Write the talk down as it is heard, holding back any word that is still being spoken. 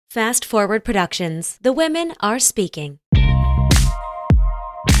Fast Forward Productions. The women are speaking.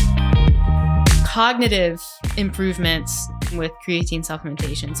 Cognitive improvements with creatine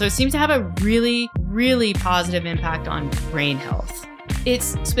supplementation. So it seems to have a really, really positive impact on brain health.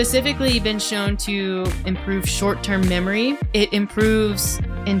 It's specifically been shown to improve short-term memory. It improves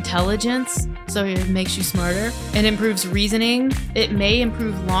intelligence, so it makes you smarter. It improves reasoning. It may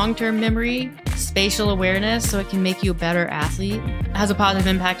improve long-term memory, spatial awareness, so it can make you a better athlete. It has a positive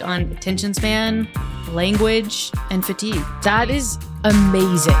impact on attention span, language, and fatigue. That is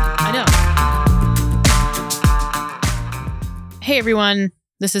amazing. I know. Hey everyone,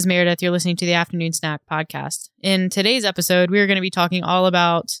 this is Meredith. You're listening to the Afternoon Snack Podcast. In today's episode, we're going to be talking all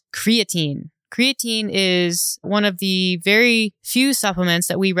about creatine. Creatine is one of the very few supplements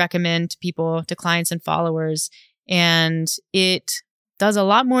that we recommend to people, to clients and followers, and it does a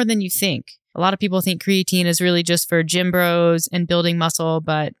lot more than you think. A lot of people think creatine is really just for gym bros and building muscle,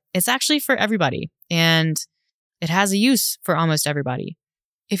 but it's actually for everybody, and it has a use for almost everybody.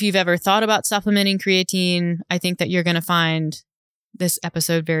 If you've ever thought about supplementing creatine, I think that you're going to find this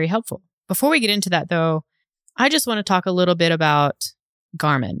episode very helpful. Before we get into that though, I just want to talk a little bit about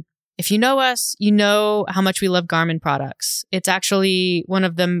Garmin. If you know us, you know how much we love Garmin products. It's actually one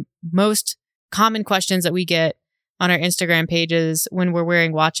of the most common questions that we get on our Instagram pages when we're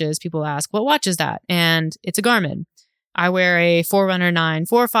wearing watches. People ask, what watch is that? And it's a Garmin. I wear a Forerunner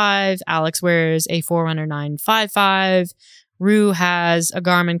 945. Alex wears a Forerunner 955. Rue has a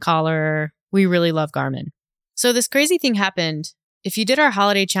Garmin collar. We really love Garmin. So this crazy thing happened. If you did our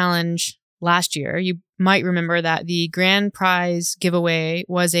holiday challenge last year, you might remember that the grand prize giveaway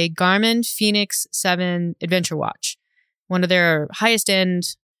was a Garmin Fenix 7 Adventure Watch, one of their highest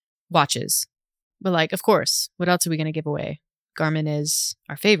end watches. But of course, what else are we going to give away? Garmin is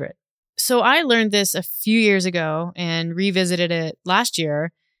our favorite. So I learned this a few years ago and revisited it last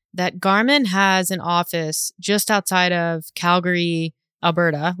year, that Garmin has an office just outside of Calgary,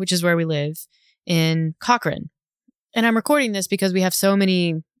 Alberta, which is where we live, in Cochrane. And I'm recording this because we have so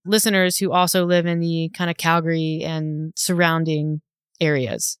many listeners who also live in the kind of Calgary and surrounding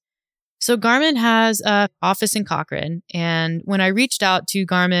areas. So Garmin has an office in Cochrane. And when I reached out to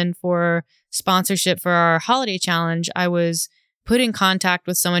Garmin for sponsorship for our holiday challenge, I was put in contact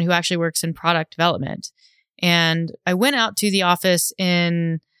with someone who actually works in product development. And I went out to the office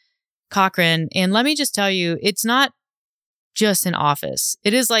in Cochrane. And let me just tell you, it's not just an office.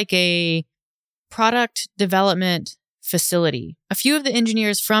 It is like a product development facility. A few of the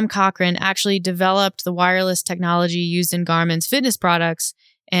engineers from Cochrane actually developed the wireless technology used in Garmin's fitness products,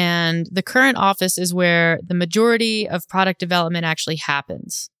 and the current office is where the majority of product development actually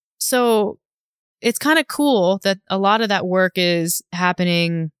happens. So it's kind of cool that a lot of that work is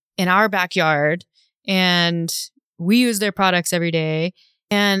happening in our backyard, and we use their products every day.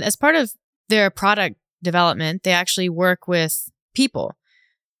 And as part of their product development, they actually work with people.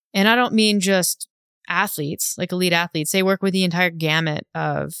 And I don't mean just athletes, like elite athletes. They work with the entire gamut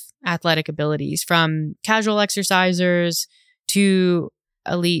of athletic abilities, from casual exercisers to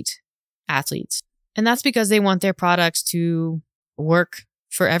elite athletes. And that's because they want their products to work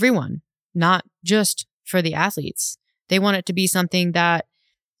for everyone, not just for the athletes. They want it to be something that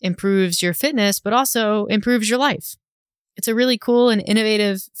improves your fitness, but also improves your life. It's a really cool and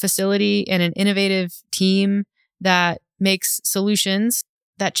innovative facility and an innovative team that makes solutions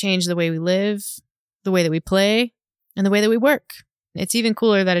that change the way we live, the way that we play, and the way that we work. It's even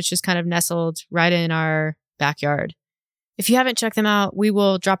cooler that it's just kind of nestled right in our backyard. If you haven't checked them out, we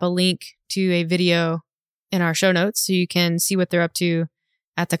will drop a link to a video in our show notes so you can see what they're up to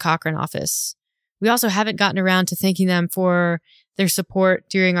at the Cochrane office. We also haven't gotten around to thanking them for their support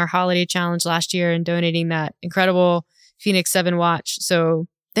during our holiday challenge last year and donating that incredible Fenix 7 watch. So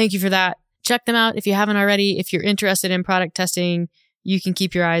thank you for that. Check them out if you haven't already. If you're interested in product testing, you can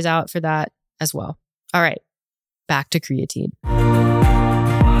keep your eyes out for that as well. All right, back to creatine.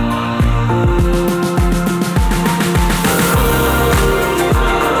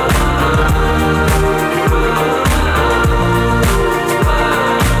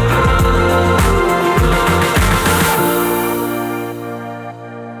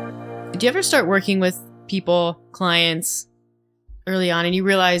 Do you ever start working with people, clients, early on, and you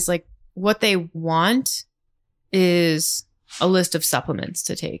realize what they want is a list of supplements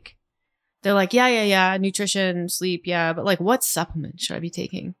to take? They're like, yeah, nutrition, sleep, yeah. But what supplement should I be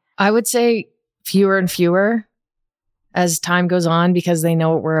taking? I would say fewer and fewer as time goes on, because they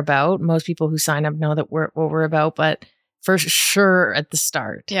know what we're about. Most people who sign up know that what we're about, but for sure at the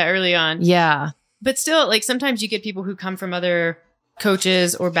start. Yeah, early on. Yeah. But still, sometimes you get people who come from other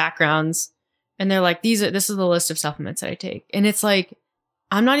coaches or backgrounds, and they're like, this is the list of supplements that I take. And it's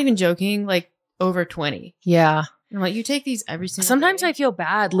I'm not even joking, like over 20. Yeah. I'm like, you take these every single Sometimes day? I feel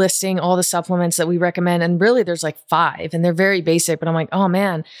bad listing all the supplements that we recommend. And really there's like 5 and they're very basic, but I'm like, oh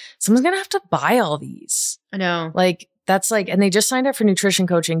man, someone's going to have to buy all these. I know. Like that's like, and they just signed up for nutrition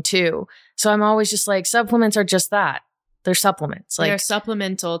coaching too. So I'm always just like, supplements are just that. They're supplements. Like they're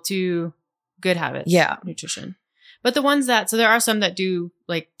supplemental to good habits. Yeah. Nutrition. But the ones so there are some that do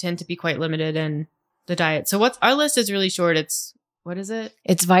like tend to be quite limited in the diet. So our list is really short. What is it?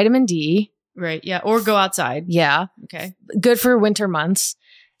 It's vitamin D. Right. Yeah. Or go outside. Yeah. Okay. Good for winter months.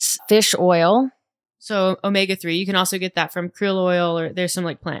 Fish oil. So omega-3, you can also get that from krill oil, or there's some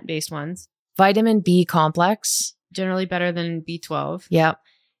like plant-based ones. Vitamin B complex. Generally better than B12. Yeah.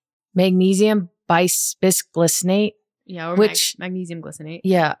 Magnesium bisglycinate. Yeah. Or magnesium glycinate.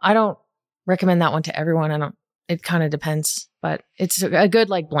 Yeah. I don't recommend that one to everyone. It kind of depends, but it's a good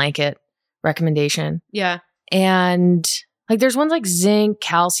like blanket recommendation. Yeah. And like there's ones like zinc,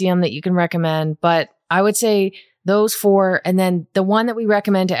 calcium that you can recommend, but I would say those 4. And then the one that we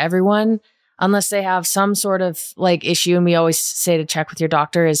recommend to everyone, unless they have some sort of like issue, and we always say to check with your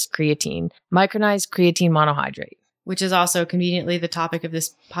doctor, is creatine, micronized creatine monohydrate. Which is also conveniently the topic of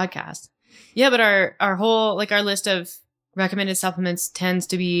this podcast. Yeah, but our whole, like our list of recommended supplements tends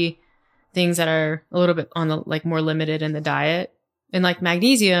to be things that are a little bit on the like more limited in the diet. And like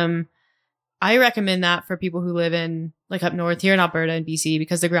magnesium, I recommend that for people who live in like up north here in Alberta and BC,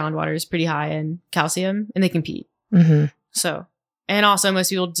 because the groundwater is pretty high in calcium and they compete. Mm-hmm. So, and also most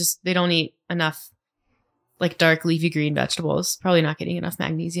people they don't eat enough like dark leafy green vegetables, probably not getting enough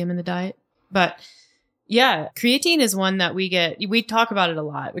magnesium in the diet. But yeah, creatine is one that we talk about it a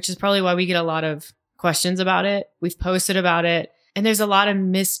lot, which is probably why we get a lot of questions about it. We've posted about it, and there's a lot of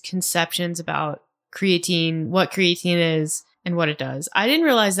misconceptions about creatine, what creatine is and what it does. I didn't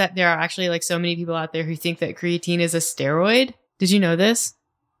realize that there are actually like so many people out there who think that creatine is a steroid. Did you know this?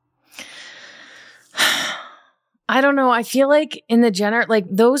 I don't know. I feel like in the like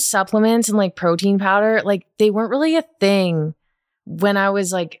those supplements and like protein powder, like they weren't really a thing when I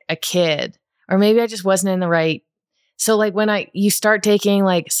was like a kid, or maybe I just wasn't in the right. So like when you start taking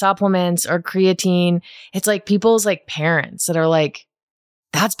like supplements or creatine, it's like people's like parents that are like,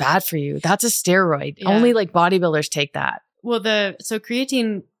 that's bad for you. That's a steroid. Yeah. Only like bodybuilders take that. Well, so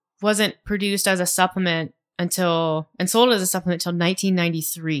creatine wasn't produced as a supplement and sold as a supplement until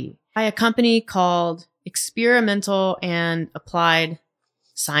 1993 by a company called Experimental and Applied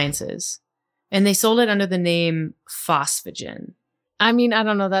Sciences. And they sold it under the name Phosphagen. I mean, I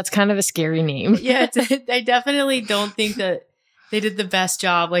don't know. That's kind of a scary name. Yeah, I definitely don't think that they did the best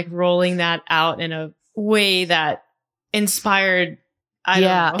job like rolling that out in a way that inspired. I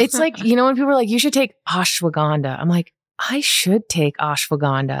don't know. It's like, when people are like, you should take ashwagandha. I'm like, I should take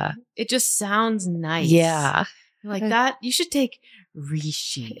ashwagandha. It just sounds nice. Yeah. Like that. You should take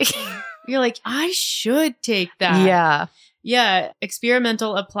reishi. You're like, I should take that. Yeah. Yeah.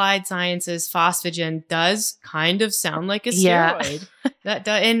 Experimental Applied Sciences Phosphagen does kind of sound like a steroid. Yeah.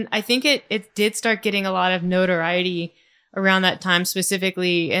 And I think it did start getting a lot of notoriety around that time,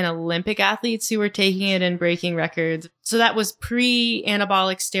 specifically in Olympic athletes who were taking it and breaking records. So that was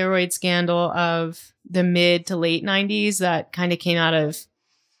pre-anabolic steroid scandal of the mid to late 90s that kind of came out of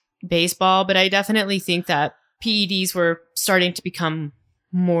baseball. But I definitely think that PEDs were starting to become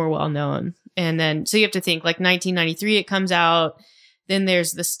more well-known. And then, so you have to think like 1993, it comes out. Then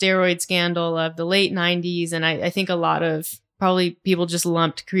there's the steroid scandal of the late 90s. And I think a lot of probably people just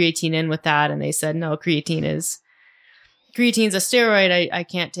lumped creatine in with that. And they said, no, creatine's a steroid. I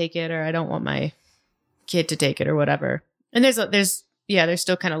can't take it, or I don't want my kid to take it, or whatever. And there's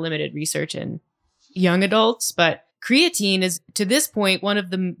still kind of limited research in young adults, but creatine is to this point one of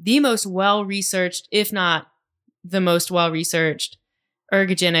the most well-researched, if not the most well-researched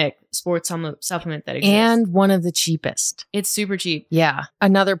ergogenic sports supplement that exists. And one of the cheapest. It's super cheap. Yeah.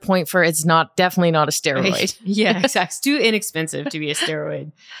 Another point for it's definitely not a steroid. Yeah, exactly. It's too inexpensive to be a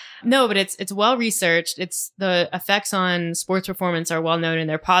steroid. No, but it's well researched. It's the effects on sports performance are well known and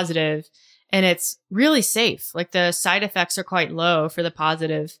they're positive, and it's really safe. Like the side effects are quite low for the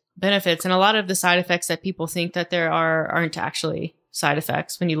positive benefits, and a lot of the side effects that people think that there aren't actually side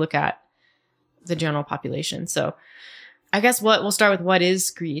effects when you look at the general population. So I guess we'll start with what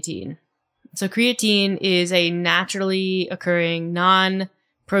is creatine. So creatine is a naturally occurring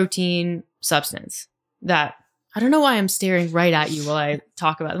non-protein substance that I don't know why I'm staring right at you while I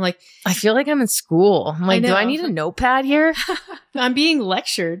talk about it. I'm like, I feel like I'm in school. I'm like, do I need a notepad here? I'm being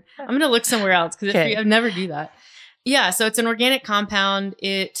lectured. I'm going to look somewhere else because I never do that. Yeah. So it's an organic compound.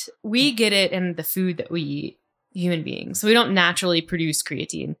 We get it in the food that we eat, human beings. So we don't naturally produce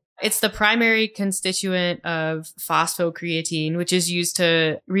creatine. It's the primary constituent of phosphocreatine, which is used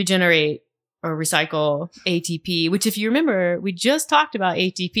to regenerate or recycle ATP, which if you remember, we just talked about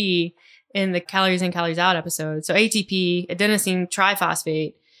ATP in the calories in, calories out episode. So ATP, adenosine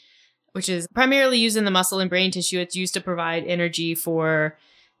triphosphate, which is primarily used in the muscle and brain tissue. It's used to provide energy for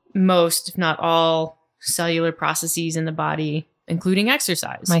most, if not all, cellular processes in the body, including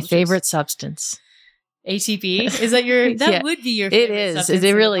exercise. My favorite substance. ATP? Is that your, that Yeah, would be your it favorite is. substance It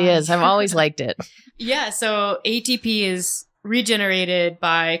in really the body. is. I've always liked it. Yeah. So ATP is regenerated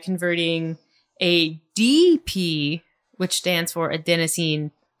by converting ADP, which stands for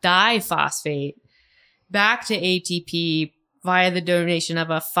adenosine diphosphate, back to ATP via the donation of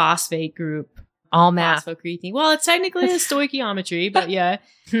a phosphate group. All math. Phosphocreatine. Well, it's technically a stoichiometry, but yeah,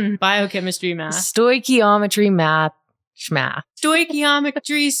 biochemistry math. Stoichiometry, math, schmath.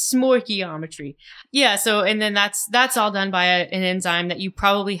 Stoichiometry, smorchiometry. Yeah. So, and then that's all done by an enzyme that you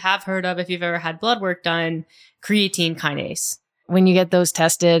probably have heard of if you've ever had blood work done, creatine kinase. When you get those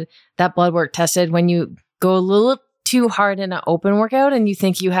tested, that blood work tested, when you go a little too hard in an open workout and you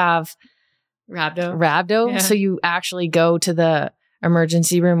think you have rhabdo, Yeah. so you actually go to the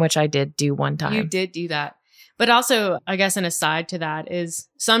emergency room, which I did do one time. You did do that. But also, I guess an aside to that is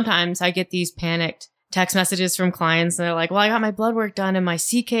sometimes I get these panicked text messages from clients and they're like, well, I got my blood work done and my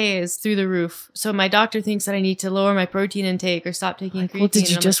CK is through the roof. So my doctor thinks that I need to lower my protein intake or stop taking creatine. Well, did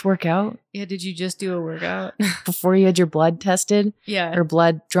you And I'm just work out like, yeah, did you just do a workout? before you had your blood tested Yeah. or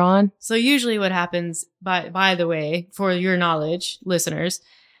blood drawn? So usually what happens, by the way, for your knowledge, listeners,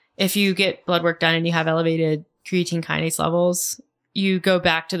 if you get blood work done and you have elevated creatine kinase levels, you go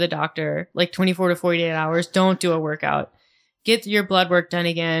back to the doctor like 24 to 48 hours. Don't do a workout. Get your blood work done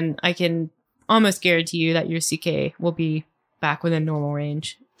again. I can almost guarantee you that your CK will be back within normal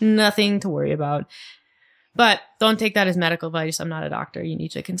range. Nothing to worry about. But don't take that as medical advice. I'm not a doctor. You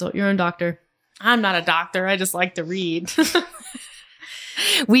need to consult your own doctor. I'm not a doctor. I just like to read.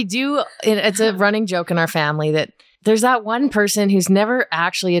 We do. It's a running joke in our family that there's that one person who's never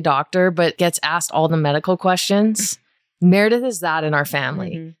actually a doctor, but gets asked all the medical questions. Meredith is that in our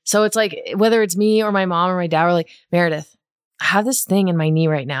family. Mhm. So it's like, whether it's me or my mom or my dad, we're like, Meredith, I have this thing in my knee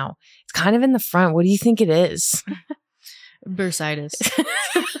right now. It's kind of in the front. What do you think it is? Bursitis.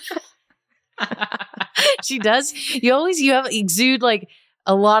 She does. You exude like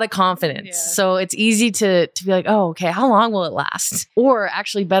a lot of confidence. Yeah. So it's easy to be like, oh, okay, how long will it last? Or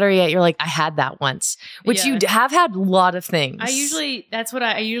actually better yet, you're like, I had that once, which Yeah. you have had a lot of things. I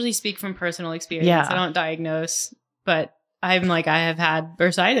usually speak from personal experience. Yeah. I don't diagnose, but I'm like, I have had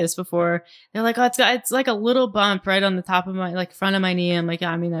bursitis before. They're like, oh, it's like a little bump right on the top of my, like front of my knee. I'm like,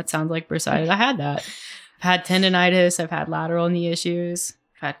 yeah, I mean, that sounds like bursitis. I had that. I've had tendonitis. I've had lateral knee issues.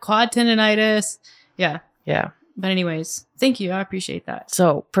 I've had quad tendonitis. Yeah. Yeah. But anyways, thank you. I appreciate that.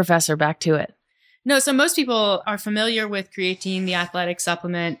 So, Professor, back to it. No, so most people are familiar with creatine, the athletic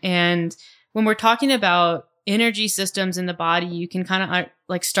supplement. And when we're talking about energy systems in the body, you can kind of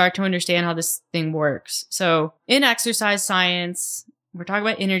like start to understand how this thing works. So in exercise science, we're talking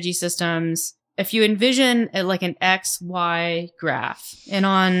about energy systems. If you envision like an XY graph, and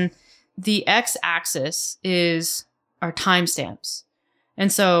on the X axis is our timestamps.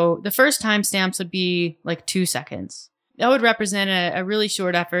 And so the first timestamps would be like 2 seconds. That would represent a really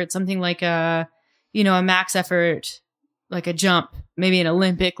short effort, something like a max effort, like a jump, maybe an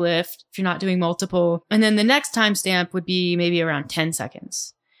Olympic lift if you're not doing multiple. And then the next timestamp would be maybe around 10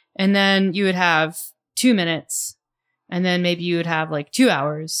 seconds. And then you would have 2 minutes. And then maybe you would have like 2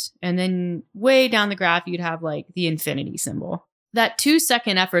 hours. And then way down the graph, you'd have like the infinity symbol. That 2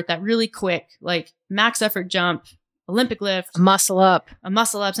 second effort, that really quick, like max effort jump, Olympic lift, A muscle up.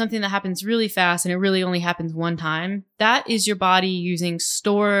 something that happens really fast and it really only happens one time. That is your body using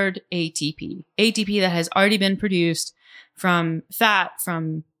stored ATP. ATP that has already been produced from fat,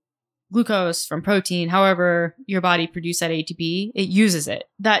 from glucose, from protein, however your body produces that ATP, it uses it.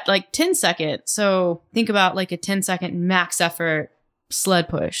 That like 10 second. So think about like a 10-second max effort sled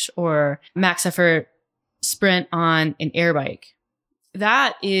push or max effort sprint on an air bike.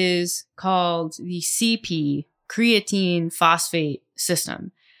 That is called the CP, creatine phosphate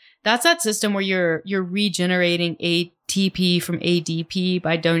system. That's that system where you're regenerating ATP from ADP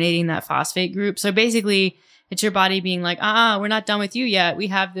by donating that phosphate group. So basically, it's your body being like, we're not done with you yet. We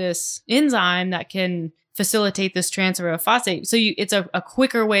have this enzyme that can facilitate this transfer of phosphate. So it's a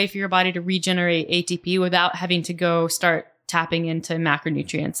quicker way for your body to regenerate ATP without having to go start tapping into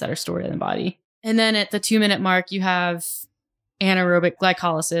macronutrients that are stored in the body. And then at the 2-minute mark, you have anaerobic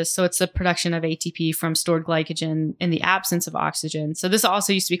glycolysis. So it's the production of ATP from stored glycogen in the absence of oxygen. So this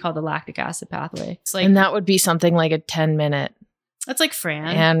also used to be called the lactic acid pathway. It's like, And that would be something like a 10-minute That's like Fran.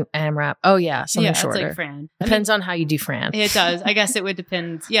 And AMRAP. Oh yeah, something shorter. It's like Fran. Depends on how you do Fran. It does. I guess it would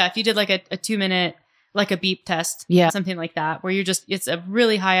depend. Yeah, if you did like a 2-minute, like a beep test, something like that, where it's a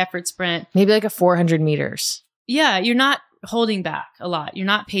really high effort sprint. Maybe like a 400 meters. Yeah, you're not holding back a lot. You're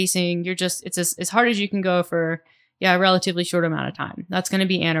not pacing. You're just, it's as hard as you can go for, a relatively short amount of time. That's going to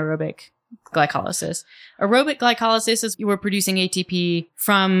be anaerobic glycolysis. Aerobic glycolysis is you were producing ATP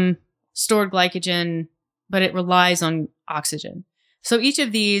from stored glycogen, but it relies on oxygen. So each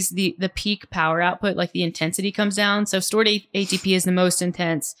of these, the peak power output, like the intensity comes down. So stored ATP is the most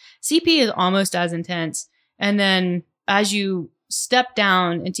intense. CP is almost as intense. And then as you step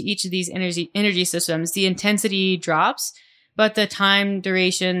down into each of these energy systems, the intensity drops, but the time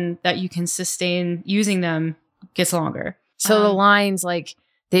duration that you can sustain using them gets longer. So the lines, like,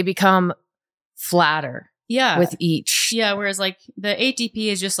 they become flatter. Yeah. With each. Yeah. Whereas like the ATP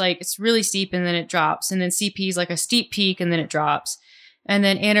is just like, it's really steep and then it drops. And then CP is like a steep peak and then it drops. And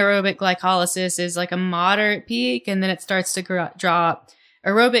then anaerobic glycolysis is like a moderate peak and then it starts to drop.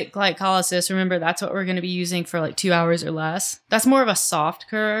 Aerobic glycolysis, remember, that's what we're going to be using for like 2 hours or less. That's more of a soft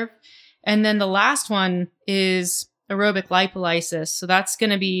curve. And then the last one is aerobic lipolysis. So that's going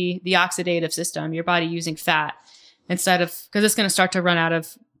to be the oxidative system, your body using fat instead of, because it's going to start to run out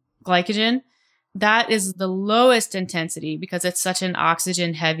of glycogen. That is the lowest intensity because it's such an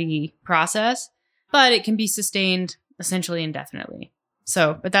oxygen heavy process, but it can be sustained essentially indefinitely.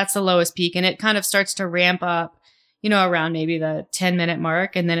 So, but that's the lowest peak and it kind of starts to ramp up, around maybe the 10-minute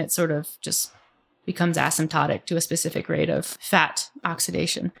mark. And then it sort of just becomes asymptotic to a specific rate of fat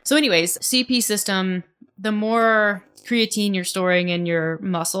oxidation. So anyways, CP system, the more creatine you're storing in your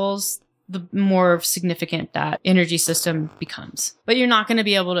muscles, the more significant that energy system becomes. But you're not going to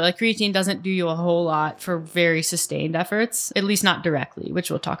be able to, like, creatine doesn't do you a whole lot for very sustained efforts, at least not directly, which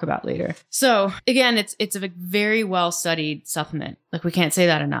we'll talk about later. So again, it's a very well-studied supplement. Like, we can't say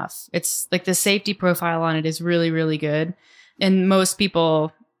that enough. It's like the safety profile on it is really, really good. And most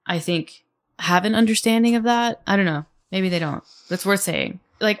people, I think, have an understanding of that. I don't know. Maybe they don't. That's worth saying.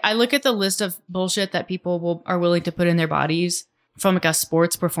 Like, I look at the list of bullshit that people are willing to put in their bodies from like a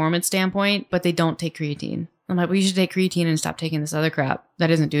sports performance standpoint, but they don't take creatine. I'm like, well, you should take creatine and stop taking this other crap that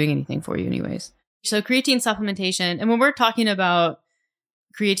isn't doing anything for you anyways. So creatine supplementation. And when we're talking about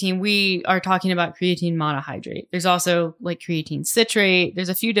creatine, we are talking about creatine monohydrate. There's also like creatine citrate. There's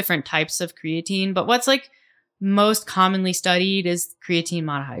a few different types of creatine, but what's like most commonly studied is creatine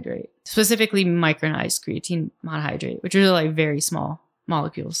monohydrate, specifically micronized creatine monohydrate, which are like very small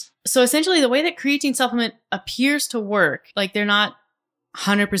molecules. So essentially the way that creatine supplement appears to work, like they're not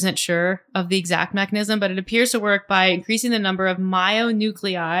 100% sure of the exact mechanism, but it appears to work by increasing the number of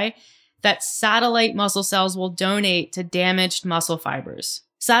myonuclei that satellite muscle cells will donate to damaged muscle fibers.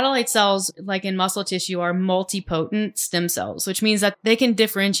 Satellite cells, like in muscle tissue, are multipotent stem cells, which means that they can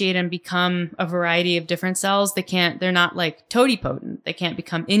differentiate and become a variety of different cells. They're not like totipotent. They can't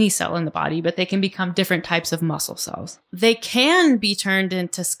become any cell in the body, but they can become different types of muscle cells. They can be turned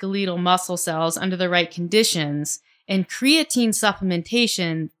into skeletal muscle cells under the right conditions, and creatine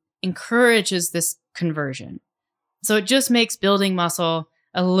supplementation encourages this conversion. So it just makes building muscle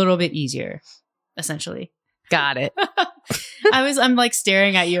a little bit easier, essentially. Got it. I'm like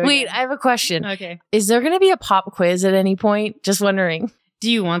staring at you. Wait, again. I have a question. Okay. Is there going to be a pop quiz at any point? Just wondering. Do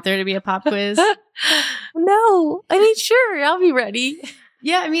you want there to be a pop quiz? No. I mean, sure. I'll be ready.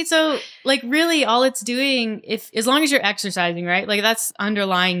 Yeah. I mean, so like really all it's doing, as long as you're exercising, right? Like that's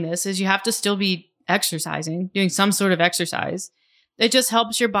underlying this is you have to still be exercising, doing some sort of exercise. It just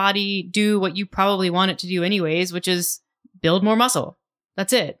helps your body do what you probably want it to do anyways, which is build more muscle.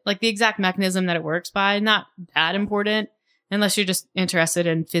 That's it. Like the exact mechanism that it works by, not that important unless you're just interested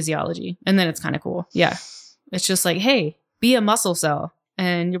in physiology. And then it's kind of cool. Yeah. It's just like, hey, be a muscle cell.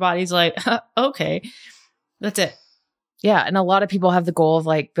 And your body's like, okay, that's it. Yeah. And a lot of people have the goal of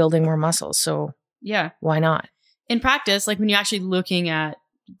like building more muscles. So yeah, why not? In practice, like when you're actually looking at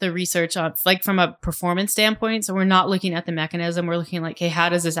the research on like from a performance standpoint, so we're not looking at the mechanism. We're looking like, hey, how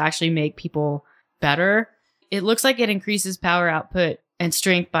does this actually make people better? It looks like it increases power output and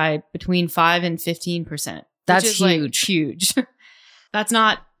strength by between 5 and 15%. That's which is huge. Like huge. That's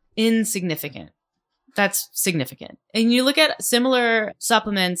not insignificant. That's significant. And you look at similar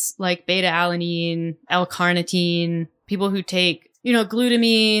supplements like beta-alanine, L-carnitine, people who take,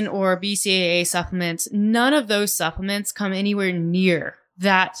 glutamine or BCAA supplements, none of those supplements come anywhere near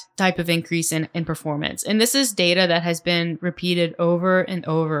that type of increase in performance. And this is data that has been repeated over and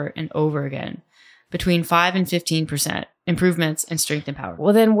over and over again. Between 5 and 15% improvements in strength and power.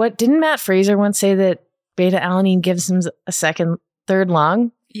 Well, then didn't Matt Fraser once say that beta-alanine gives him a third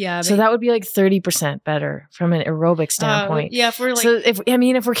lung? Yeah. So that would be like 30% better from an aerobic standpoint. Yeah. If we're like, so if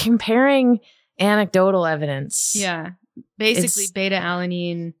we're comparing anecdotal evidence. yeah, basically beta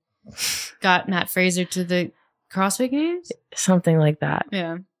alanine got Matt Fraser to the CrossFit Games. Something like that.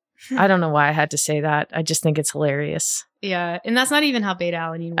 Yeah. I don't know why I had to say that. I just think it's hilarious. Yeah. And that's not even how beta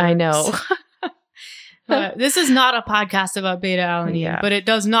alanine works. I know. But this is not a podcast about beta alanine, but it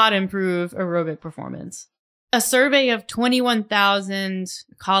does not improve aerobic performance. A survey of 21,000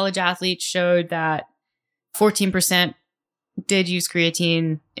 college athletes showed that 14% did use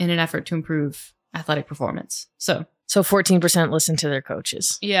creatine in an effort to improve athletic performance. So 14% listen to their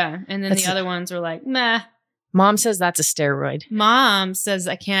coaches. Yeah. And then the other ones were like, meh. Mom says that's a steroid. Mom says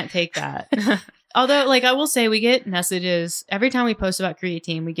I can't take that. Although, like, I will say we get messages every time we post about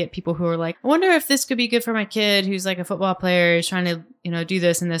creatine. We get people who are like, I wonder if this could be good for my kid who's like a football player, who's trying to, do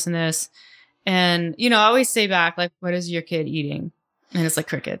this and this and this. And, I always say back, like, what is your kid eating? And it's like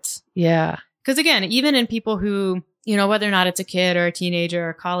crickets. Yeah. Because again, even in people who, whether or not it's a kid or a teenager or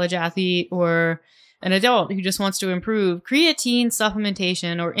a college athlete or an adult who just wants to improve, creatine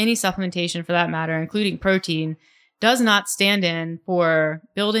supplementation or any supplementation for that matter, including protein, does not stand in for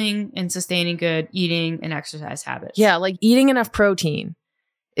building and sustaining good eating and exercise habits. Yeah, like eating enough protein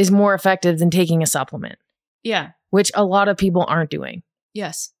is more effective than taking a supplement. Yeah. Which a lot of people aren't doing.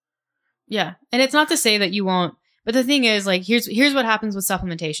 Yes. Yeah. And it's not to say that you won't, but the thing is, like, here's what happens with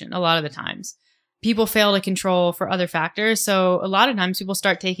supplementation a lot of the times. People fail to control for other factors. So a lot of times people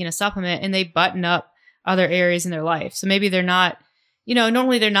start taking a supplement and they button up other areas in their life. So maybe they're not,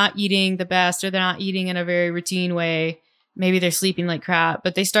 normally they're not eating the best or they're not eating in a very routine way. Maybe they're sleeping like crap,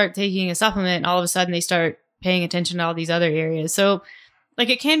 but they start taking a supplement and all of a sudden they start paying attention to all these other areas. So like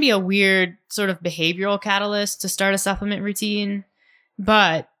it can be a weird sort of behavioral catalyst to start a supplement routine,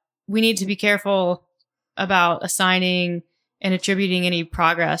 but we need to be careful about assigning and attributing any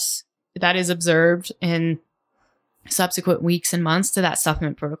progress that is observed in subsequent weeks and months to that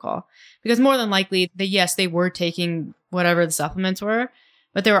supplement protocol. Because more than likely, they were taking whatever the supplements were,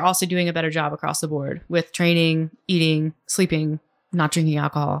 but they were also doing a better job across the board with training, eating, sleeping, not drinking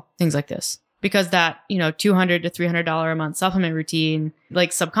alcohol, things like this. Because that, $200 to $300 a month supplement routine,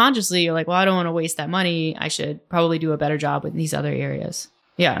 like subconsciously, you're like, well, I don't want to waste that money. I should probably do a better job with these other areas.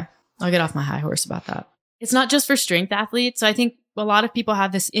 Yeah, I'll get off my high horse about that. It's not just for strength athletes. So I think a lot of people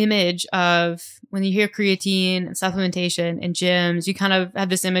have this image of when you hear creatine and supplementation and gyms, you kind of have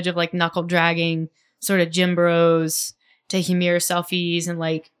this image of like knuckle dragging sort of gym bros taking mirror selfies and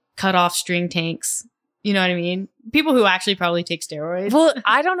like cut off string tanks. You know what I mean? People who actually probably take steroids. Well,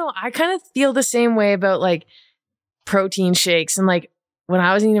 I don't know. I kind of feel the same way about like protein shakes. And like when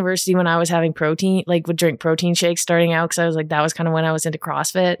I was in university, when I was having protein, like would drink protein shakes starting out, because I was like, that was kind of when I was into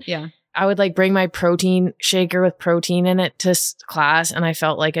CrossFit. Yeah. I would like bring my protein shaker with protein in it to class, and I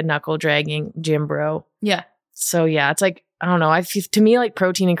felt like a knuckle dragging gym bro. Yeah. So yeah, it's like, I don't know. To me, like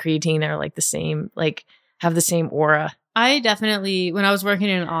protein and creatine are like the same, like have the same aura. I definitely, when I was working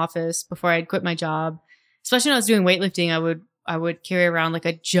in an office before I'd quit my job, especially when I was doing weightlifting, I would carry around like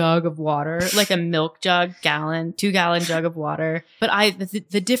a jug of water, like a milk jug, 2-gallon jug of water. But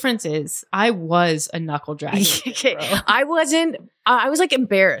the difference is I was a knuckle dragger. Okay. I was like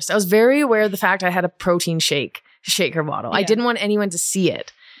embarrassed. I was very aware of the fact I had a protein shaker bottle. Yeah. I didn't want anyone to see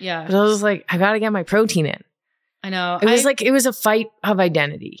it. Yeah. But I was like, I got to get my protein in. I know. It was a fight of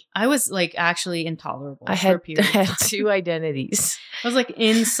identity. I was like actually intolerable. I had 2 identities. I was like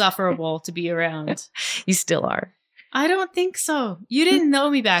insufferable to be around. You still are. I don't think so. You didn't know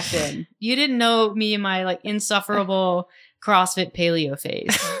me back then. You didn't know me in my like insufferable CrossFit paleo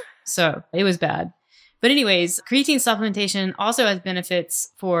phase. So it was bad. But anyways, creatine supplementation also has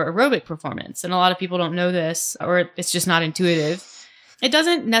benefits for aerobic performance. And a lot of people don't know this, or it's just not intuitive. It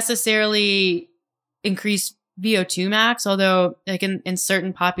doesn't necessarily increase VO2 max, although like in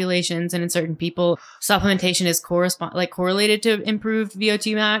certain populations and in certain people, supplementation is correlated to improved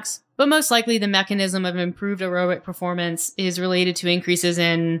VO2 max. But most likely the mechanism of improved aerobic performance is related to increases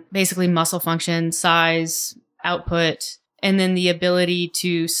in basically muscle function, size, output, and then the ability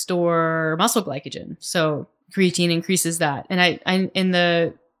to store muscle glycogen. So creatine increases that.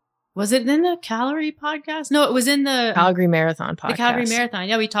 And was it in the calorie podcast? No, it was in the Calgary Marathon podcast. The Calgary Marathon.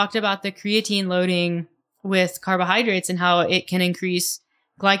 Yeah, we talked about the creatine loading with carbohydrates and how it can increase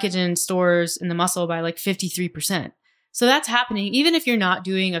glycogen stores in the muscle by like 53%. So that's happening. Even if you're not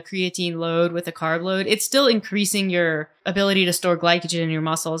doing a creatine load with a carb load, it's still increasing your ability to store glycogen in your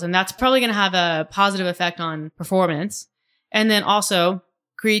muscles. And that's probably going to have a positive effect on performance. And then also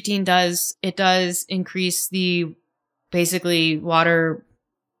creatine does increase the basically water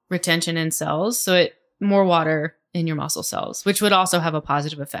retention in cells. So more water in your muscle cells, which would also have a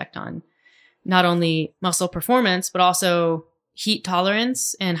positive effect on not only muscle performance, but also heat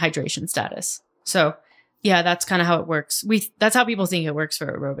tolerance and hydration status. So yeah, that's kind of how it works. That's how people think it works for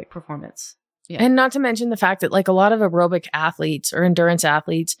aerobic performance. Yeah. And not to mention the fact that like a lot of aerobic athletes or endurance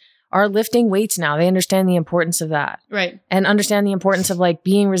athletes are lifting weights now. They understand the importance of that. Right. And understand the importance of like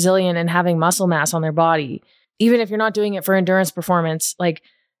being resilient and having muscle mass on their body. Even if you're not doing it for endurance performance, like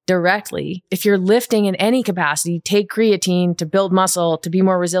directly, if you're lifting in any capacity, take creatine to build muscle, to be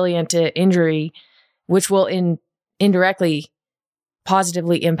more resilient to injury, which will indirectly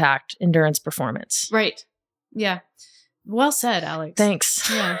positively impact endurance performance. Right. Yeah. Well said, Alex. Thanks.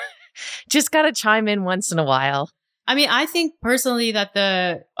 Yeah. Just got to chime in once in a while. I mean, I think personally that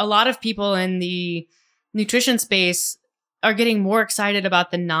a lot of people in the nutrition space are getting more excited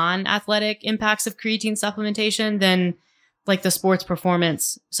about the non-athletic impacts of creatine supplementation than like the sports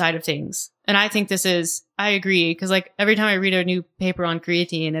performance side of things. And I think I agree. Cause like every time I read a new paper on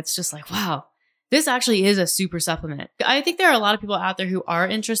creatine, it's just like, wow, this actually is a super supplement. I think there are a lot of people out there who are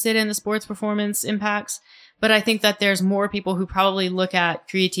interested in the sports performance impacts, but I think that there's more people who probably look at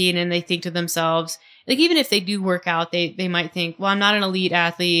creatine and they think to themselves, like, even if they do work out, they might think, well, I'm not an elite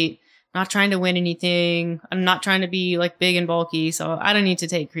athlete, I'm not trying to win anything, I'm not trying to be like big and bulky, so I don't need to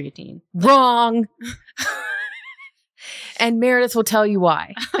take creatine. Wrong. And Meredith will tell you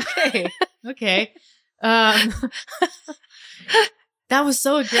why. Okay. That was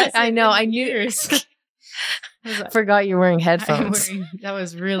so aggressive. I know. I knew. Forgot you're wearing headphones. That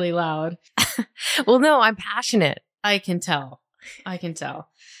was really loud. Well, no, I'm passionate. I can tell.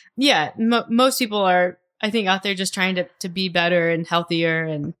 Yeah. Most people are, I think, out there just trying to be better and healthier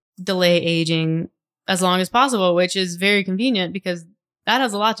and delay aging as long as possible, which is very convenient because that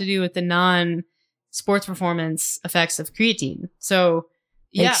has a lot to do with the non-sports performance effects of creatine. So,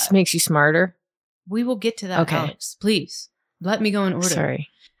 yeah. It makes you smarter. We will get to that, okay. Alex. Please, let me go in order. Sorry.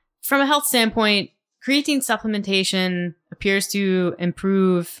 From a health standpoint, creatine supplementation appears to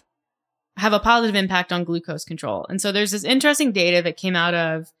have a positive impact on glucose control. And so there's this interesting data that came out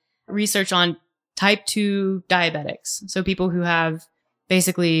of research on type 2 diabetics. So people who have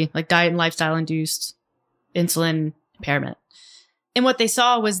basically like diet and lifestyle induced insulin impairment. And what they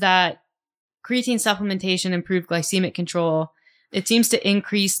saw was that creatine supplementation improved glycemic control. It seems to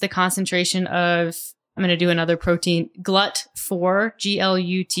increase the concentration of, I'm going to do another protein, GLUT4,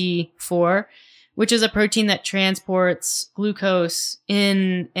 GLUT4, which is a protein that transports glucose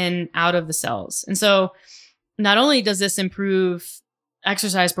in and out of the cells. And so not only does this improve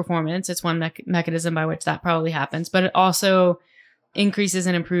exercise performance, it's one mechanism by which that probably happens, but it also increases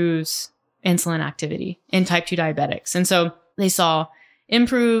and improves insulin activity in type 2 diabetics. And so they saw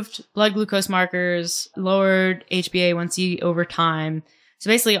improved blood glucose markers, lowered HbA1c over time. So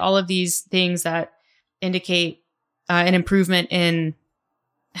basically all of these things that indicate an improvement in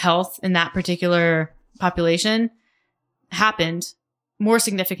health in that particular population happened more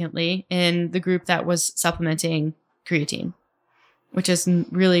significantly in the group that was supplementing creatine, which is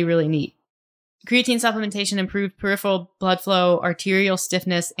really, really neat. Creatine supplementation improved peripheral blood flow, arterial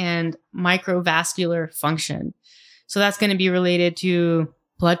stiffness, and microvascular function. So that's going to be related to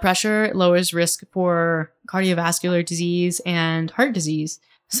blood pressure. It lowers risk for cardiovascular disease and heart disease.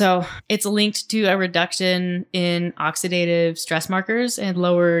 So it's linked to a reduction in oxidative stress markers and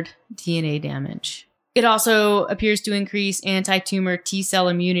lowered DNA damage. It also appears to increase anti-tumor T cell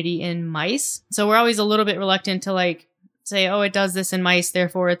immunity in mice. So we're always a little bit reluctant to like say, oh, it does this in mice,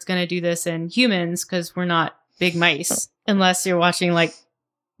 therefore it's going to do this in humans because we're not big mice, unless you're watching like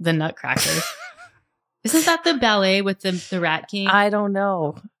the Nutcracker. Isn't that the ballet with the Rat King? I don't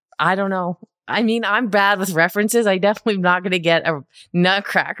know. I mean, I'm bad with references. I definitely am not going to get a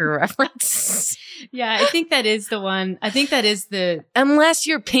Nutcracker reference. Yeah, I think that is the one. I think that is the... Unless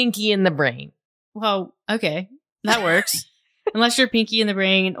you're Pinky in the Brain. Well, okay. That works. Unless you're Pinky in the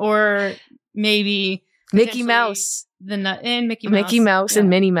Brain or maybe... Mickey Mouse. Mickey Mouse and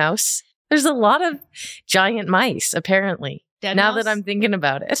Minnie Mouse. There's a lot of giant mice, apparently. Dead now mouse? that I'm thinking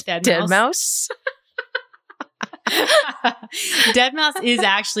about it. Dead mouse? Dead mouse is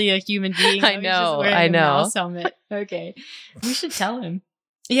actually a human being. I know. I know. Mouse helmet. Okay, we should tell him.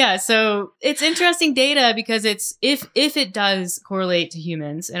 Yeah, so it's interesting data because it's if it does correlate to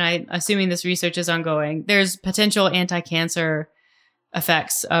humans, and I'm assuming this research is ongoing, there's potential anti-cancer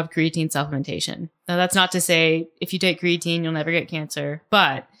effects of creatine supplementation. Now, that's not to say if you take creatine, you'll never get cancer,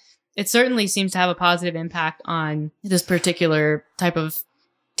 but it certainly seems to have a positive impact on this particular type of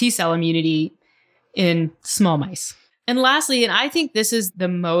T cell immunity in small mice. And lastly, and I think this is the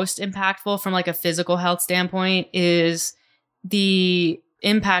most impactful from like a physical health standpoint, is the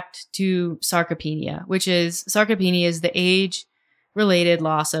impact to sarcopenia, which is the age-related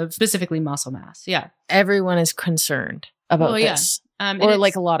loss of specifically muscle mass. Yeah. Everyone is concerned about this. Or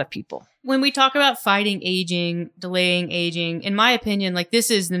like a lot of people. When we talk about fighting aging, delaying aging, in my opinion, like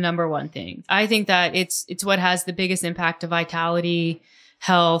this is the number one thing. I think that it's what has the biggest impact to vitality,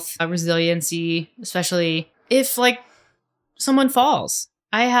 health, resiliency, especially if like someone falls.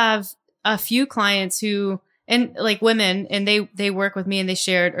 I have a few clients who, and like women, and they work with me, and they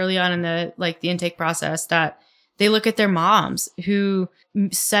shared early on in the intake process that they look at their moms who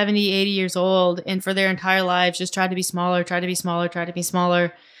 70, 80 years old, and for their entire lives just tried to be smaller.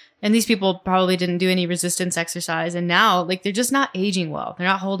 And these people probably didn't do any resistance exercise. And now like they're just not aging well. They're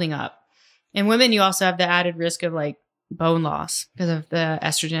not holding up. And women, you also have the added risk of like bone loss because of the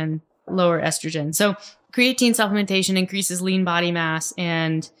lower estrogen. So creatine supplementation increases lean body mass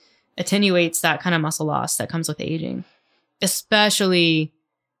and attenuates that kind of muscle loss that comes with aging, especially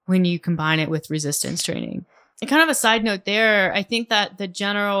when you combine it with resistance training. And kind of a side note there, I think that the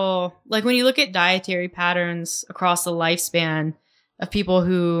general, like when you look at dietary patterns across the lifespan of people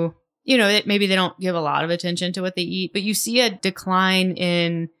who, maybe they don't give a lot of attention to what they eat, but you see a decline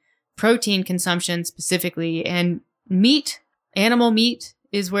in protein consumption specifically, and animal meat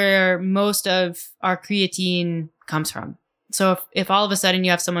is where most of our creatine comes from. So if all of a sudden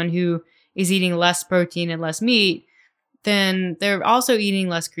you have someone who is eating less protein and less meat, then they're also eating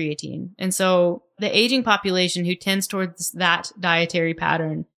less creatine. And so the aging population who tends towards that dietary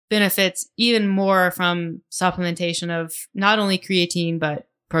pattern benefits even more from supplementation of not only creatine, but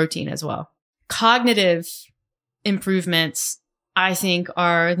protein as well. Cognitive improvements, I think,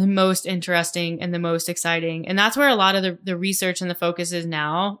 are the most interesting and the most exciting. And that's where a lot of the research and the focus is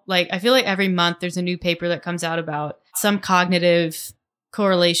now. Like, I feel like every month there's a new paper that comes out about some cognitive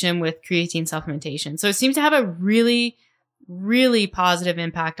correlation with creatine supplementation. So it seems to have a really, really positive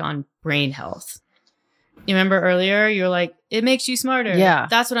impact on brain health. You remember earlier, you were like, it makes you smarter. Yeah.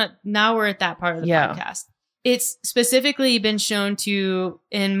 That's now we're at that part of the podcast. It's specifically been shown to,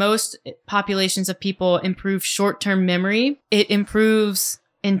 in most populations of people, improve short-term memory. It improves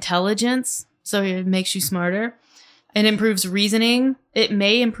intelligence, so it makes you smarter. It improves reasoning. It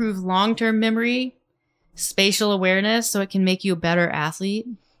may improve long-term memory, spatial awareness, so it can make you a better athlete.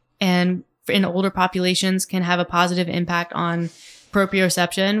 And in older populations can have a positive impact on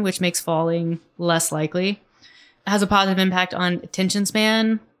proprioception, which makes falling less likely. It has a positive impact on attention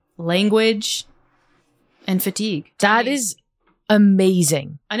span, language, and fatigue. That is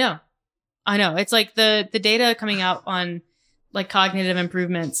amazing. I know. It's like the data coming out on like cognitive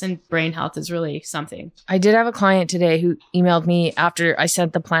improvements and brain health is really something. I did have a client today who emailed me after I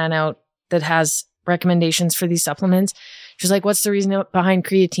sent the plan out that has recommendations for these supplements. She was like, what's the reason behind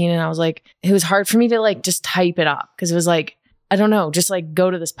creatine? And I was like, it was hard for me to like just type it up because it was like, I don't know, just like go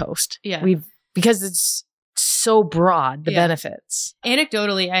to this post. Yeah. Because it's so broad, the benefits.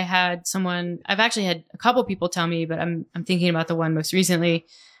 Anecdotally, I've actually had a couple people tell me, but I'm thinking about the one most recently,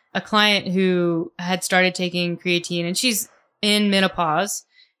 a client who had started taking creatine, and she's in menopause.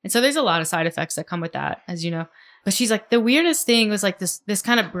 And so there's a lot of side effects that come with that, as you know. But she's like, the weirdest thing was like this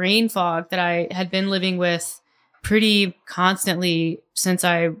kind of brain fog that I had been living with pretty constantly since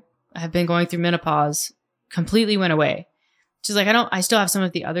I have been going through menopause completely went away. She's like, I still have some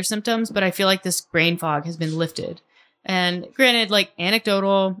of the other symptoms, but I feel like this brain fog has been lifted. And granted, like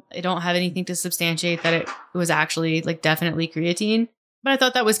anecdotal, I don't have anything to substantiate that it was actually like definitely creatine. But I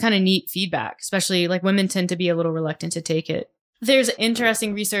thought that was kind of neat feedback, especially like women tend to be a little reluctant to take it. There's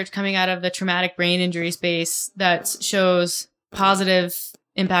interesting research coming out of the traumatic brain injury space that shows positive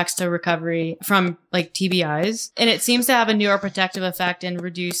impacts to recovery from like TBIs. And it seems to have a neuroprotective effect and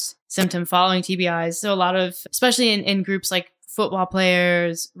reduce symptom following TBIs. So a lot of, especially in groups like football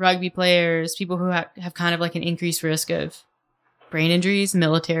players, rugby players, people who have kind of like an increased risk of brain injuries,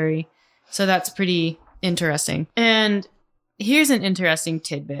 military. So that's pretty interesting. And here's an interesting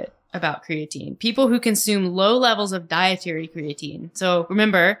tidbit about creatine. People who consume low levels of dietary creatine. So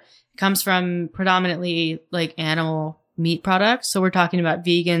remember, it comes from predominantly like animal meat products. So we're talking about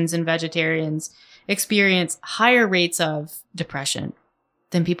vegans and vegetarians experience higher rates of depression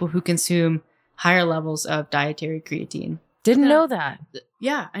than people who consume higher levels of dietary creatine. Didn't know that.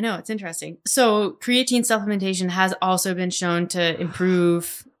 Yeah, I know. It's interesting. So creatine supplementation has also been shown to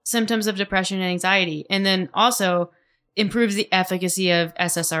improve symptoms of depression and anxiety, and then also improves the efficacy of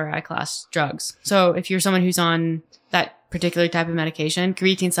SSRI class drugs. So if you're someone who's on that particular type of medication,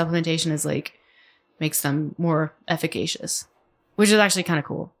 creatine supplementation is like, makes them more efficacious, which is actually kind of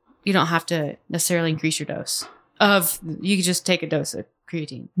cool. You don't have to necessarily increase your dose you can just take a dose of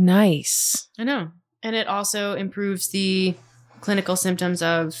creatine. Nice. I know. And it also improves the clinical symptoms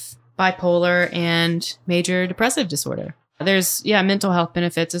of bipolar and major depressive disorder. There's, mental health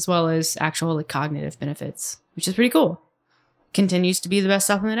benefits as well as actual like, cognitive benefits, which is pretty cool. Continues to be the best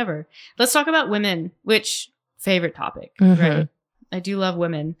supplement ever. Let's talk about women, which favorite topic, right? I do love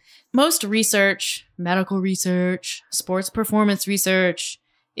women. Most research, medical research, sports performance research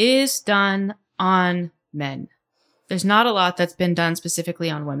is done on men. There's not a lot that's been done specifically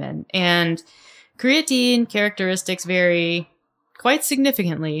on women. And creatine characteristics vary quite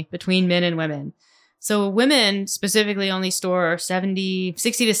significantly between men and women. So women specifically only store 60 to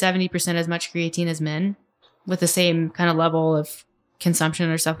 70% as much creatine as men with the same kind of level of consumption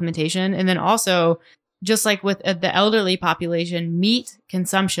or supplementation. And then also, just like with the elderly population, meat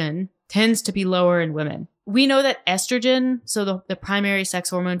consumption tends to be lower in women. We know that estrogen, so the primary sex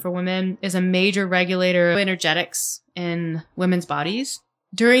hormone for women, is a major regulator of energetics in women's bodies.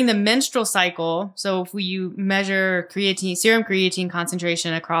 During the menstrual cycle, so if you measure serum creatine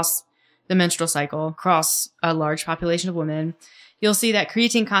concentration across the menstrual cycle, across a large population of women, you'll see that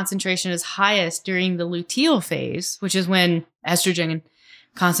creatine concentration is highest during the luteal phase, which is when estrogen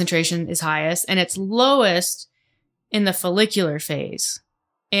concentration is highest, and it's lowest in the follicular phase.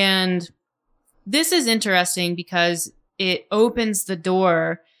 And this is interesting because it opens the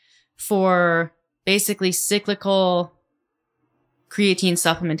door for basically cyclical creatine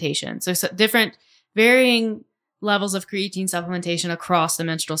supplementation. So different varying levels of creatine supplementation across the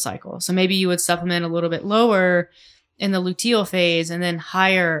menstrual cycle. So maybe you would supplement a little bit lower in the luteal phase and then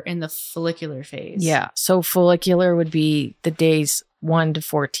higher in the follicular phase. Yeah. So follicular would be the days 1 to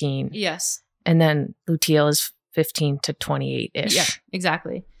 14. Yes. And then luteal is 15 to 28-ish. Yeah,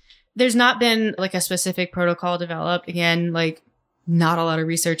 exactly. There's not been like a specific protocol developed. Again, like not a lot of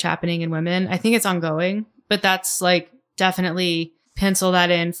research happening in women. I think it's ongoing, but that's like definitely pencil that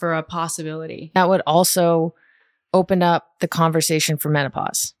in for a possibility. That would also open up the conversation for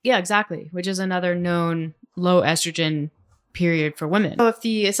menopause. Yeah, exactly. Which is another known low estrogen period for women. So if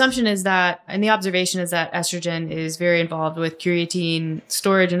the assumption is that, and the observation is that estrogen is very involved with creatine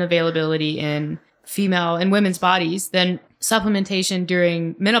storage and availability in female and women's bodies, then supplementation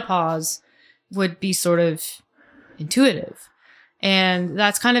during menopause would be sort of intuitive. And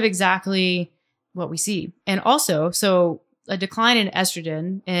that's kind of exactly what we see. And also, so a decline in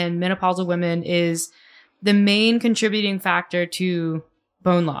estrogen in menopausal women is the main contributing factor to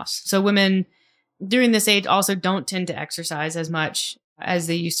bone loss. So women during this age also don't tend to exercise as much as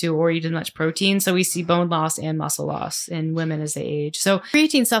they used to or eat as much protein. So we see bone loss and muscle loss in women as they age. So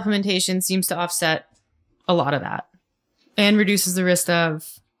creatine supplementation seems to offset a lot of that and reduces the risk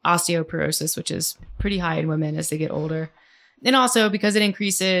of osteoporosis, which is pretty high in women as they get older. And also because it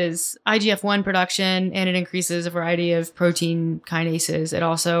increases IGF-1 production and it increases a variety of protein kinases, it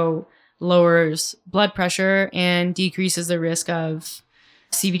also lowers blood pressure and decreases the risk of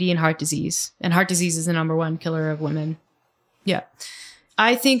CVD and heart disease. And heart disease is the number one killer of women. Yeah.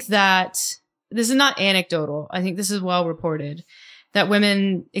 I think that this is not anecdotal. I think this is well reported that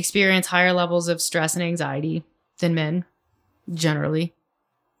women experience higher levels of stress and anxiety than men generally.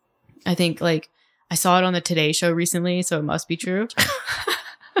 I think like I saw it on the Today Show recently, so it must be true.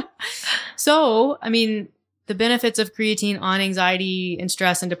 So, I mean, the benefits of creatine on anxiety and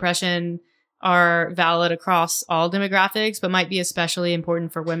stress and depression are valid across all demographics, but might be especially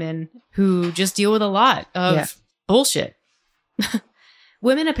important for women who just deal with a lot of bullshit.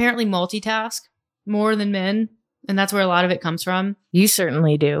 Women apparently multitask more than men, and that's where a lot of it comes from. You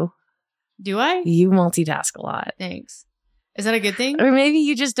certainly do. Do I? You multitask a lot. Thanks. Is that a good thing? Or maybe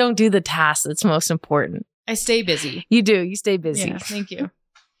you just don't do the task that's most important. I stay busy. You do. You stay busy. Yeah, thank you.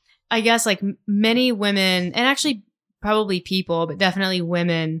 I guess like many women, and actually probably people, but definitely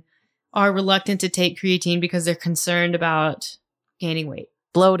women, are reluctant to take creatine because they're concerned about gaining weight.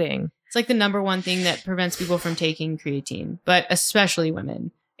 Bloating. It's like the number one thing that prevents people from taking creatine, but especially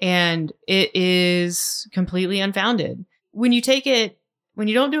women. And it is completely unfounded. When you take it, when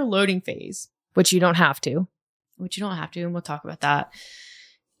you don't do a loading phase, which you don't have to, and we'll talk about that.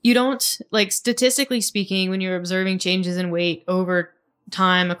 You don't, like statistically speaking, when you're observing changes in weight over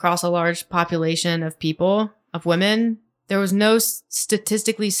time across a large population of people, of women, there was no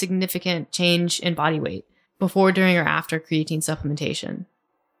statistically significant change in body weight before, during, or after creatine supplementation.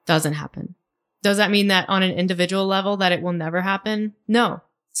 Doesn't happen. Does that mean that on an individual level that it will never happen? No.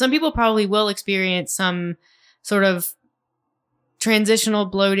 Some people probably will experience some sort of transitional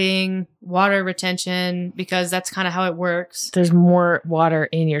bloating, water retention, because that's kind of how it works. There's more water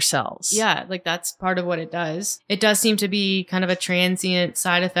in your cells. Yeah, like that's part of what it does. It does seem to be kind of a transient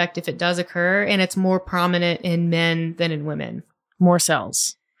side effect if it does occur, and it's more prominent in men than in women. More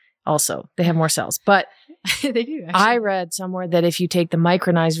cells. Also, they have more cells. But They do, actually. I read somewhere that if you take the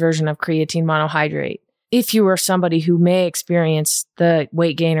micronized version of creatine monohydrate, if you are somebody who may experience the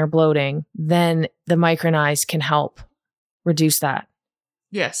weight gain or bloating, then the micronized can help reduce that.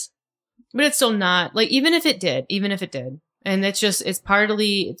 Yes. But it's still not, like, even if it did, and it's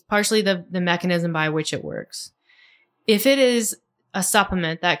partially the mechanism by which it works. If it is a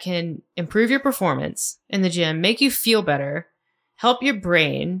supplement that can improve your performance in the gym, make you feel better, help your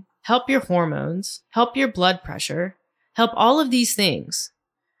brain, help your hormones, help your blood pressure, help all of these things.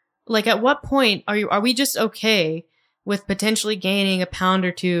 Like, at what point are we just okay with potentially gaining a pound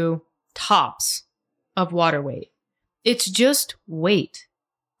or two tops of water weight? It's just weight.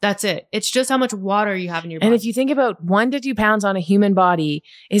 That's it. It's just how much water you have in your body. And if you think about 1 to 2 pounds on a human body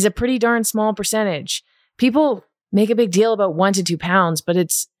is a pretty darn small percentage. People make a big deal about 1 to 2 pounds, but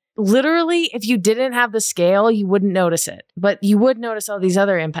it's literally, if you didn't have the scale, you wouldn't notice it. But you would notice all these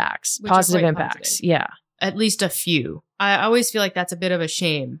other impacts, positive impacts. Positive. Yeah. At least a few. I always feel like that's a bit of a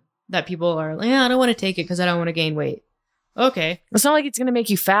shame that people are like, I don't want to take it because I don't want to gain weight. Okay. It's not like it's going to make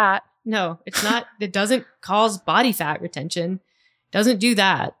you fat. No, it's not. It doesn't cause body fat retention. It doesn't do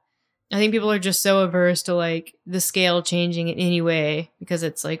that. I think people are just so averse to like the scale changing in any way because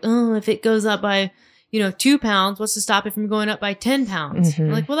it's like, oh, if it goes up by 2 pounds, what's to stop it from going up by 10 pounds?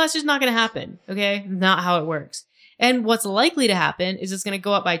 Mm-hmm. Like, well, that's just not going to happen. Okay. Not how it works. And what's likely to happen is it's going to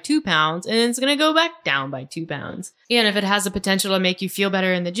go up by 2 pounds and it's going to go back down by 2 pounds. And if it has the potential to make you feel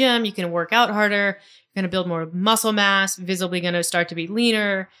better in the gym, you can work out harder, you're going to build more muscle mass, visibly going to start to be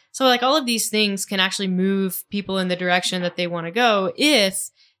leaner. So like all of these things can actually move people in the direction that they want to go if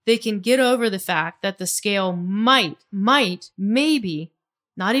they can get over the fact that the scale might, maybe,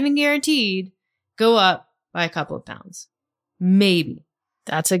 not even guaranteed, go up by a couple of pounds. Maybe.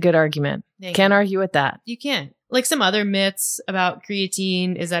 That's a good argument. Can't argue with that. You can't. Like some other myths about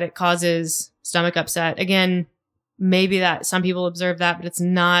creatine is that it causes stomach upset. Again, maybe that some people observe that, but it's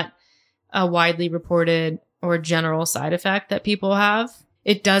not a widely reported or general side effect that people have.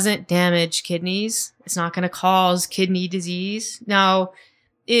 It doesn't damage kidneys. It's not going to cause kidney disease. Now,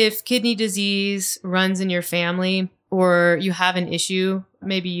 if kidney disease runs in your family or you have an issue,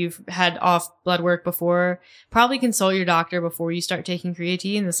 maybe you've had off blood work before, probably consult your doctor before you start taking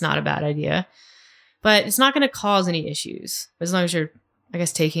creatine. That's not a bad idea. But it's not going to cause any issues as long as you're, I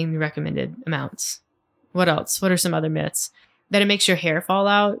guess, taking the recommended amounts. What else? What are some other myths? That it makes your hair fall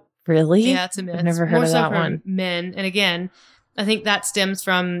out. Really? Yeah, it's a myth. I've never heard More of so that for one. Men. And again, I think that stems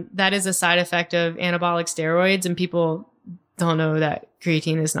from, that is a side effect of anabolic steroids, and people don't know that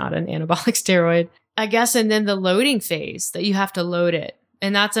creatine is not an anabolic steroid. I guess, and then the loading phase, that you have to load it.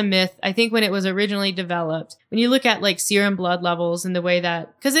 And that's a myth. I think when it was originally developed, when you look at like serum blood levels and the way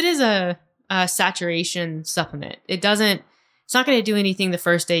that, because it is a saturation supplement. It's not going to do anything the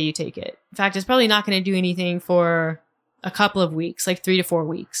first day you take it. In fact, it's probably not going to do anything for a couple of weeks, like 3 to 4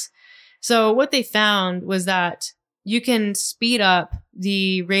 weeks. So what they found was that you can speed up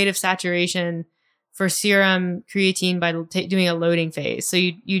the rate of saturation for serum creatine by doing a loading phase. So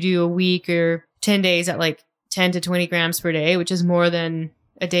you do a week or 10 days at like 10 to 20 grams per day, which is more than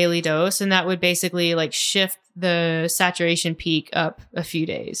a daily dose. And that would basically like shift the saturation peak up a few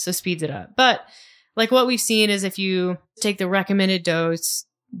days. So speeds it up. But like what we've seen is if you take the recommended dose,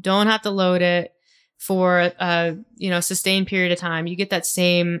 don't have to load it for a sustained period of time, you get that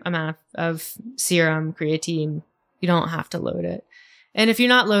same amount of serum creatine. You don't have to load it. And if you're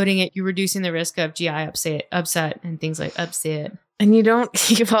not loading it, you're reducing the risk of GI upset and things like upset. And you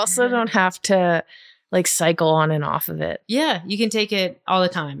also don't have to like cycle on and off of it. Yeah, you can take it all the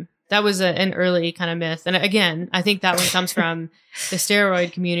time. That was an early kind of myth. And again, I think that one comes from the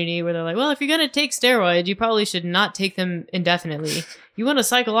steroid community where they're like, well, if you're going to take steroids, you probably should not take them indefinitely. You want to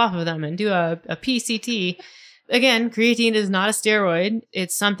cycle off of them and do a PCT. Again, creatine is not a steroid.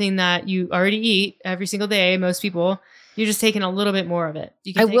 It's something that you already eat every single day. Most people, you're just taking a little bit more of it.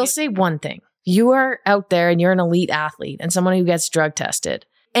 I will say one thing. You are out there and you're an elite athlete and someone who gets drug tested.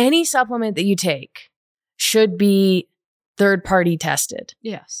 Any supplement that you take should be third-party tested.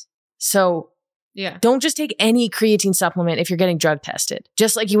 Yes. So yeah, don't just take any creatine supplement if you're getting drug tested.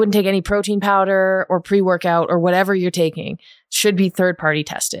 Just like you wouldn't take any protein powder or pre-workout or whatever you're taking, should be third-party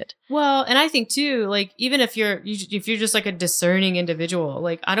tested. Well, and I think too, like even if you're just like a discerning individual,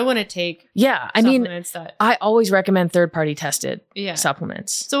 like I don't want to take supplements that I always recommend third-party tested yeah.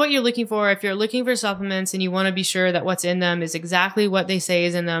 supplements. So what you're looking for, if you're looking for supplements and you want to be sure that what's in them is exactly what they say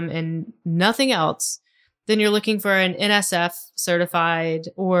is in them and nothing else, then you're looking for an NSF certified,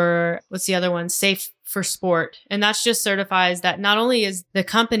 or what's the other one? Safe for Sport. And that's just certifies that not only is the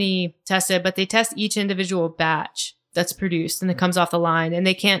company tested, but they test each individual batch that's produced and it comes off the line, and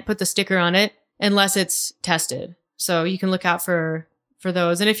they can't put the sticker on it unless it's tested. So you can look out for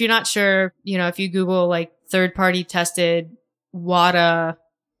those. And if you're not sure, if you Google like third-party tested WADA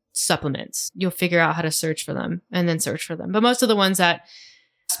supplements, you'll figure out how to search for them and then search for them. But most of the ones that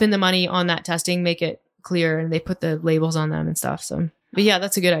spend the money on that testing make it clear and they put the labels on them and stuff. So, but yeah,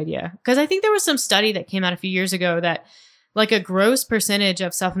 that's a good idea. Because I think there was some study that came out a few years ago that like a gross percentage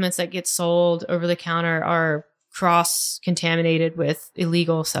of supplements that get sold over the counter are cross-contaminated with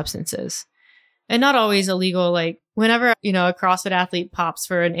illegal substances. And not always illegal. Like whenever, a CrossFit athlete pops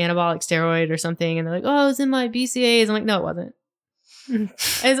for an anabolic steroid or something and they're like, oh, it's in my BCAAs. I'm like, no, it wasn't.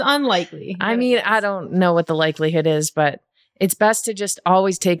 It's unlikely. I mean, I don't know what the likelihood is, but it's best to just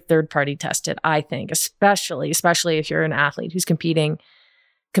always take third-party tested, I think, especially if you're an athlete who's competing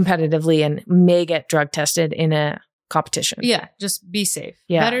competitively and may get drug tested in a competition. Yeah, just be safe.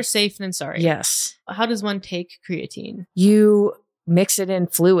 Yeah. Better safe than sorry. Yes. How does one take creatine? You mix it in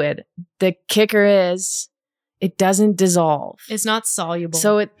fluid. The kicker is it doesn't dissolve. It's not soluble.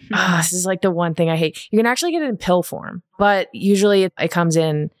 So this is like the one thing I hate. You can actually get it in pill form, but usually it comes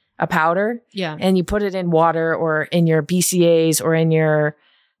in a powder. Yeah. And you put it in water or in your BCAAs or in your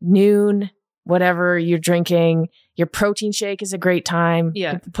Noon, whatever you're drinking. Your protein shake is a great time.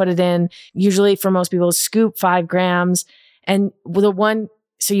 Yeah. You put it in. Usually for most people, scoop 5 grams. And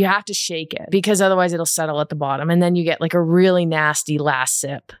so you have to shake it because otherwise it'll settle at the bottom. And then you get like a really nasty last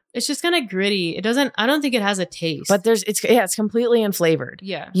sip. It's just kind of gritty. I don't think it has a taste. But it's completely unflavored.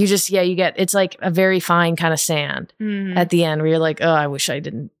 Yeah. It's like a very fine kind of sand at the end where you're like, oh, I wish I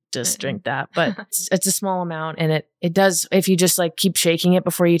didn't just drink that. But it's a small amount and it does, if you just like keep shaking it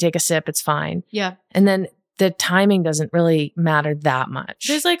before you take a sip, it's fine. Yeah. And then the timing doesn't really matter that much.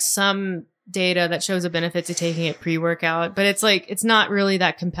 There's like some data that shows a benefit to taking it pre-workout, but it's not really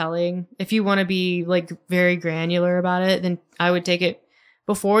that compelling. If you want to be like very granular about it, then I would take it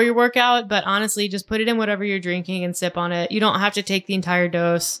before your workout. But honestly, just put it in whatever you're drinking and sip on it. You don't have to take the entire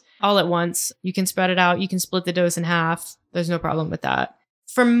dose all at once. You can spread it out. You can split the dose in half. There's no problem with that.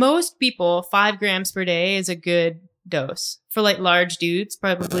 For most people, 5 grams per day is a good dose. For like large dudes,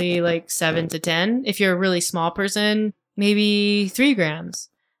 probably like 7 to 10. If you're a really small person, maybe 3 grams.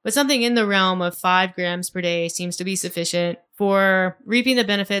 But something in the realm of 5 grams per day seems to be sufficient for reaping the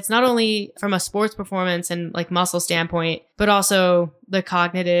benefits, not only from a sports performance and like muscle standpoint, but also the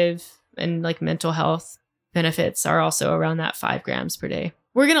cognitive and like mental health benefits are also around that 5 grams per day.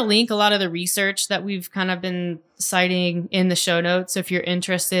 We're going to link a lot of the research that we've kind of been citing in the show notes. So if you're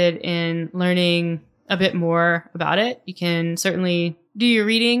interested in learning a bit more about it, you can certainly do your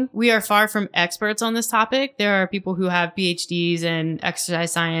reading. We are far from experts on this topic. There are people who have PhDs in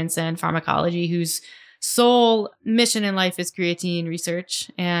exercise science and pharmacology whose sole mission in life is creatine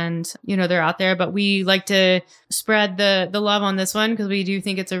research. And, they're out there, but we like to spread the love on this one because we do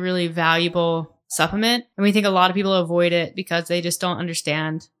think it's a really valuable supplement. And we think a lot of people avoid it because they just don't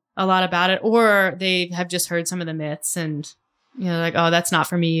understand a lot about it, or they have just heard some of the myths and, like, oh, that's not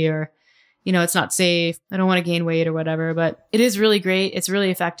for me, or, it's not safe. I don't want to gain weight or whatever, but it is really great. It's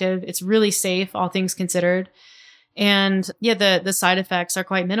really effective. It's really safe, all things considered. And yeah, the side effects are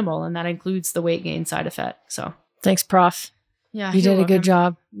quite minimal, and that includes the weight gain side effect. So thanks, Prof. Yeah. You did a good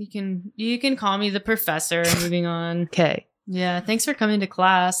job. You can call me the professor. Moving on. Okay. Yeah. Thanks for coming to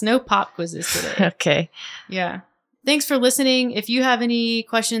class. No pop quizzes today. Okay. Yeah. Thanks for listening. If you have any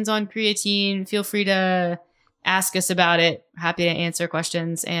questions on creatine, feel free to ask us about it. Happy to answer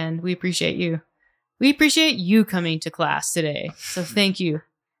questions, and we appreciate you. We appreciate you coming to class today. So thank you,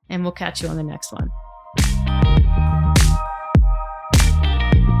 and we'll catch you on the next one.